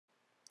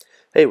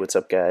Hey, what's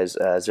up guys?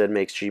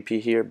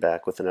 ZMakesGP here,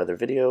 back with another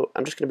video.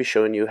 I'm just going to be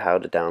showing you how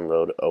to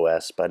download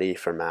OSBuddy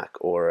for Mac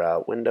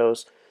or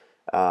Windows.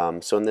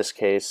 So in this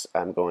case,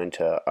 I'm going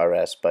to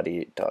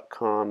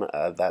rsbuddy.com.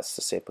 That's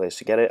the safe place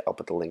to get it. I'll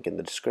put the link in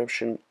the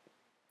description.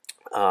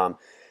 This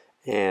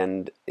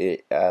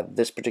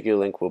particular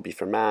link will be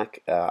for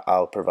Mac.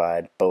 I'll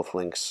provide both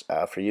links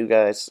for you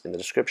guys in the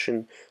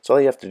description. So all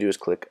you have to do is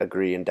click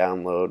agree and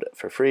download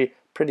for free.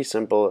 Pretty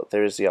simple.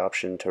 There is the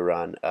option to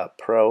run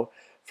Pro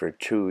for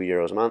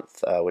 €2 a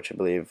month, which I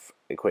believe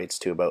equates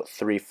to about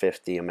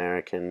 $3.50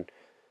 American,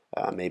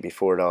 maybe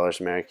 $4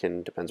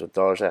 American, depends what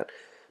dollars at.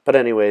 But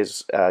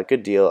anyways,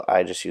 good deal.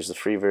 I just use the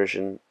free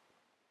version.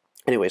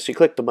 Anyway, so you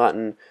click the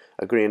button,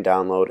 agree and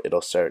download.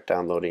 It'll start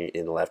downloading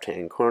in the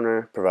left-hand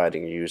corner,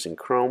 providing you're using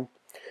Chrome.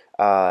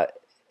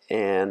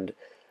 And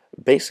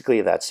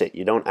basically that's it.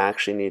 You don't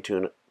actually need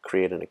to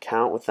create an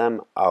account with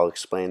them. I'll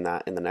explain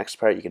that in the next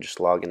part. You can just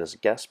log in as a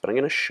guest, but I'm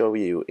going to show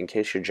you, in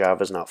case your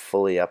Java is not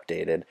fully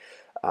updated,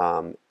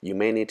 you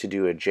may need to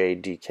do a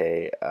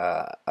JDK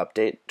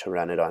update to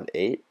run it on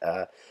 8.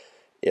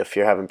 If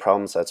you're having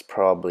problems, that's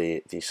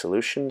probably the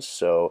solution.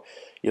 So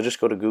you'll just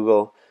go to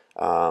Google.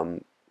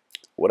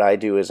 What I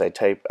do is I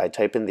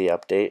type in the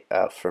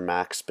update for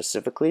Mac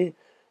specifically.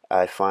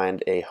 I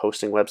find a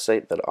hosting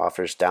website that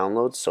offers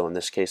downloads. So in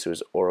this case, it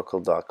was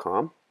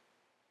oracle.com,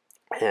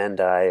 and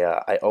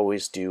I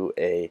always do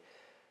a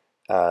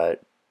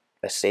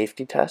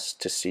safety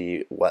test to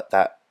see what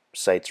that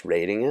site's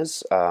rating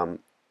is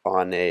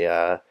on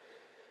a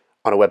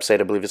website.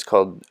 I believe it's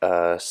called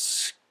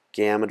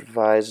Scam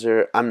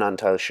Advisor. I'm not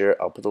entirely sure.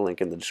 I'll put the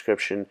link in the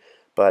description,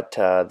 but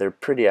they're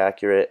pretty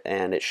accurate,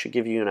 and it should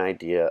give you an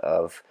idea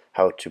of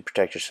how to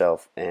protect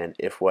yourself and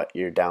if what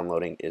you're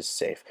downloading is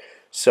safe.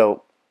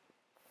 So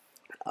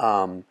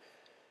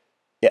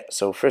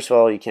so first of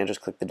all, you can't just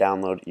click the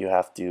download. You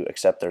have to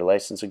accept their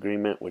license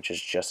agreement, which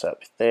is just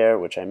up there,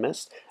 which I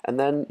missed, and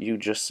then you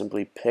just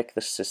simply pick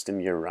the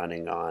system you're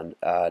running on,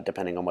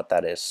 depending on what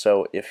that is.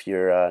 So if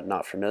you're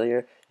not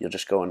familiar, you'll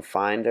just go in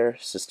Finder,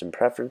 System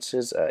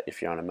Preferences,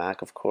 if you're on a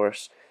Mac, of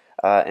course,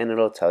 and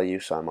it'll tell you.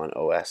 So I'm on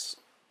OS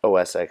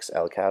X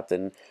El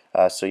Captain.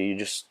 So you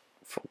just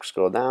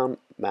scroll down,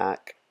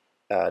 Mac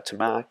to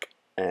Mac,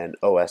 and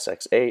OS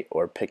X8,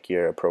 or pick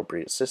your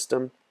appropriate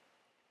system,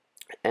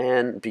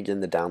 and begin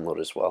the download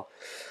as well.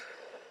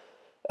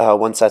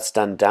 Once that's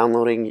done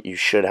downloading, you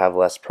should have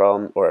less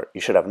problem, or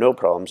you should have no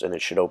problems, and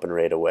it should open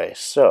right away.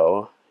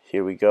 So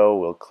here we go.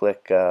 We'll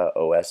click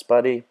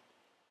OSBuddy.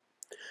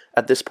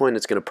 At this point,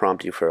 it's going to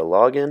prompt you for a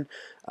login.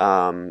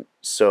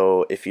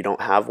 So if you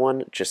don't have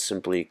one, just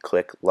simply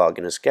click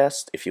login as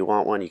guest. If you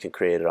want one, you can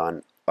create it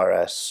on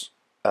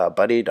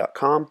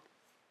rsbuddy.com.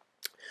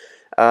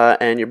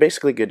 And you're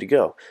basically good to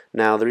go.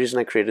 Now, the reason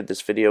I created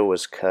this video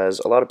was because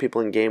a lot of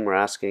people in game were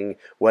asking,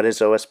 what is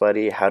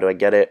OSBuddy? How do I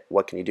get it?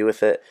 What can you do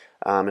with it?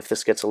 If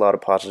this gets a lot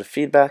of positive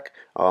feedback,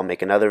 I'll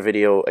make another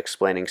video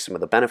explaining some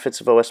of the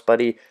benefits of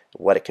OSBuddy,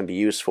 what it can be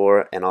used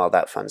for, and all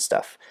that fun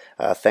stuff.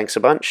 Thanks a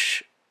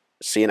bunch.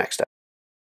 See you next time.